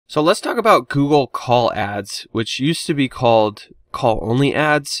So let's talk about Google Call Ads, which used to be called Call Only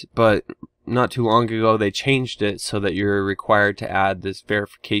Ads, but not too long ago they changed it so that you're required to add this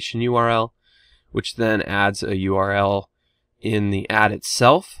verification URL, which then adds a URL in the ad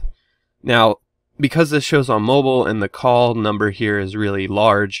itself. Now, because this shows on mobile and the call number here is really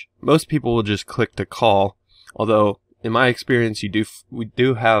large, most people will just click to call. Although, in my experience, we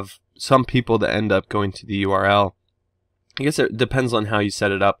do have some people that end up going to the URL. I guess it depends on how you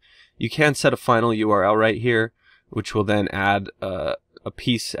set it up. You can set a final URL right here, which will then add a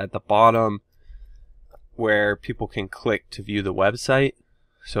piece at the bottom where people can click to view the website.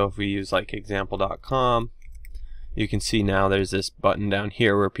 So if we use like example.com, you can see now there's this button down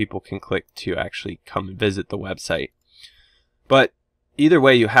here where people can click to actually come and visit the website. But either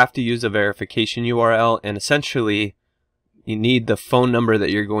way, you have to use a verification URL, and essentially you need the phone number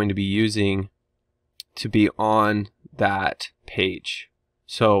that you're going to be using to be on that page.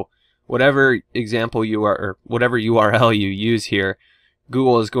 So whatever example you are, or whatever URL you use here,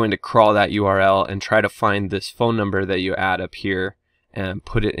 Google is going to crawl that URL and try to find this phone number that you add up here and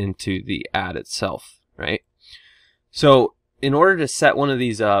put it into the ad itself, right? So in order to set one of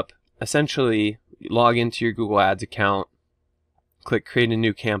these up, essentially log into your Google Ads account, click create a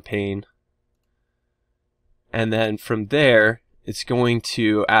new campaign, and then from there it's going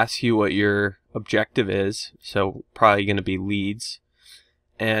to ask you what your objective is. So probably going to be leads,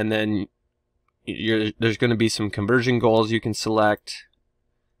 and then there's going to be some conversion goals you can select.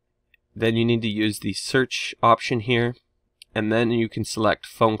 Then you need to use the search option here, and then you can select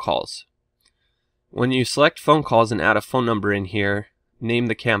phone calls. When you select phone calls and add a phone number in here, name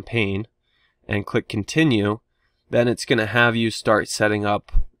the campaign and click continue, then it's going to have you start setting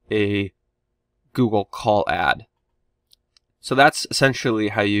up a Google call ad. So that's essentially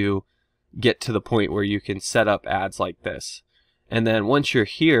how you get to the point where you can set up ads like this. And then once you're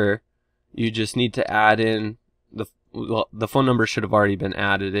here, you just need to add in the phone number should have already been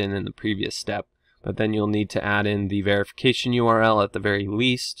added in the previous step, but then you'll need to add in the verification URL at the very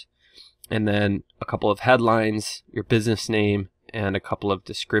least, and then a couple of headlines, your business name, and a couple of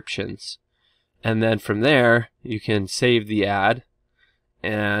descriptions. And then from there, you can save the ad,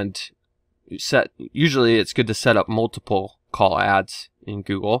 and usually it's good to set up multiple call ads in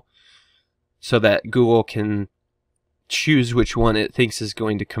Google so that Google can choose which one it thinks is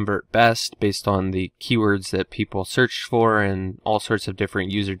going to convert best based on the keywords that people search for and all sorts of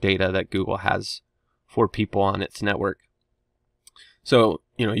different user data that Google has for people on its network. So,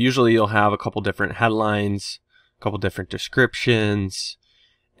 usually you'll have a couple different headlines, a couple different descriptions,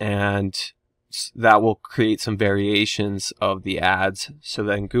 and that will create some variations of the ads, so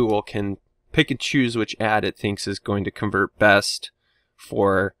then Google can pick and choose which ad it thinks is going to convert best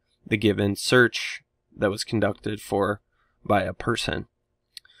for the given search that was conducted by a person.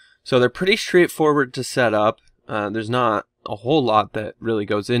 So they're pretty straightforward to set up. There's not a whole lot that really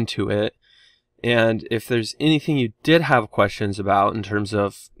goes into it. And if there's anything you did have questions about in terms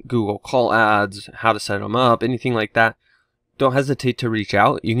of Google Call Ads, how to set them up, anything like that, don't hesitate to reach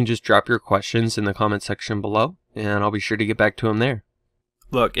out. You can just drop your questions in the comment section below, and I'll be sure to get back to them there.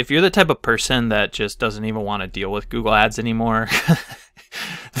 Look, if you're the type of person that just doesn't even want to deal with Google Ads anymore,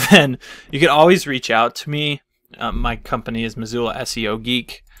 then you can always reach out to me. My company is Missoula SEO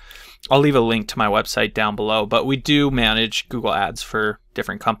Geek. I'll leave a link to my website down below, but we do manage Google Ads for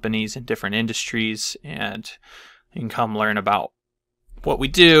different companies in different industries, and you can come learn about what we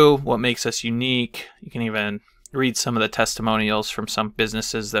do, what makes us unique. You can even read some of the testimonials from some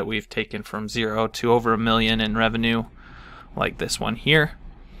businesses that we've taken from 0 to over $1 million in revenue, like this one here.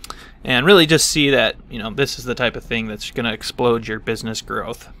 And really just see that, this is the type of thing that's going to explode your business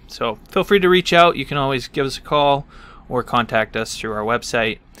growth. So feel free to reach out. You can always give us a call or contact us through our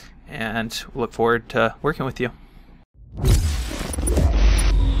website, and look forward to working with you.